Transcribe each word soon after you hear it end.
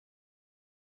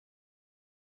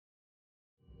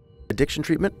Addiction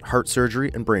treatment, heart surgery,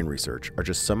 and brain research are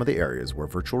just some of the areas where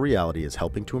virtual reality is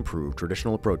helping to improve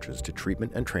traditional approaches to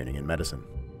treatment and training in medicine.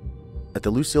 At the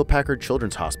Lucile Packard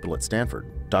Children's Hospital at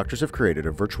Stanford, doctors have created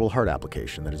a virtual heart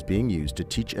application that is being used to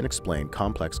teach and explain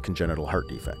complex congenital heart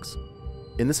defects.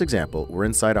 In this example, we're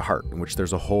inside a heart in which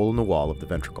there's a hole in the wall of the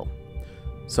ventricle.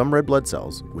 Some red blood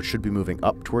cells, which should be moving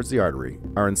up towards the artery,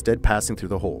 are instead passing through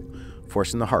the hole,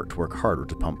 forcing the heart to work harder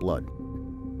to pump blood.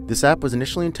 This app was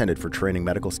initially intended for training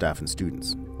medical staff and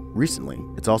students. Recently,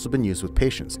 it's also been used with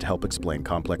patients to help explain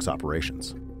complex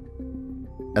operations.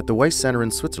 At the Wyss Center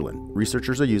in Switzerland,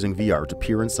 researchers are using VR to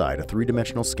peer inside a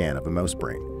three-dimensional scan of a mouse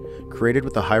brain, created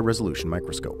with a high-resolution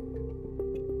microscope.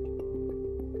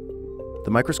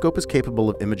 The microscope is capable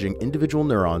of imaging individual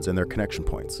neurons and their connection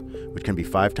points, which can be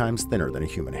 5 times thinner than a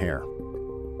human hair.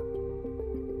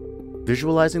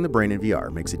 Visualizing the brain in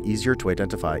VR makes it easier to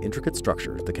identify intricate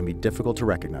structures that can be difficult to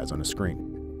recognize on a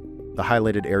screen. The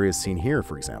highlighted areas seen here,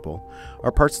 for example,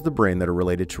 are parts of the brain that are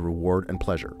related to reward and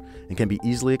pleasure and can be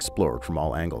easily explored from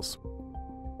all angles.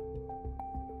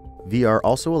 VR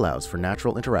also allows for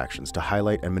natural interactions to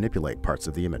highlight and manipulate parts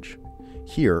of the image.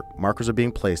 Here, markers are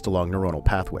being placed along neuronal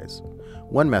pathways,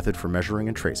 one method for measuring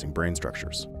and tracing brain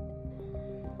structures.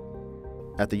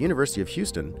 At the University of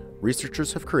Houston,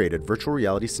 researchers have created virtual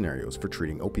reality scenarios for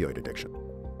treating opioid addiction.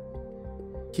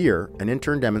 Here, an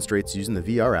intern demonstrates using the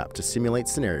VR app to simulate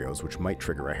scenarios which might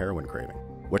trigger a heroin craving.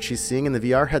 What she's seeing in the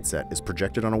VR headset is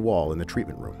projected on a wall in the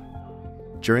treatment room.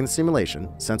 During the simulation,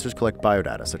 sensors collect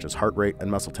biodata such as heart rate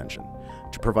and muscle tension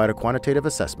to provide a quantitative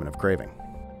assessment of craving.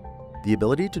 The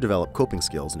ability to develop coping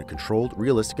skills in a controlled,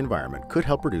 realistic environment could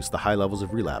help reduce the high levels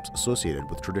of relapse associated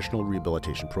with traditional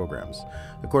rehabilitation programs,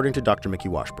 according to Dr. Mickey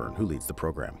Washburn, who leads the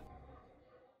program.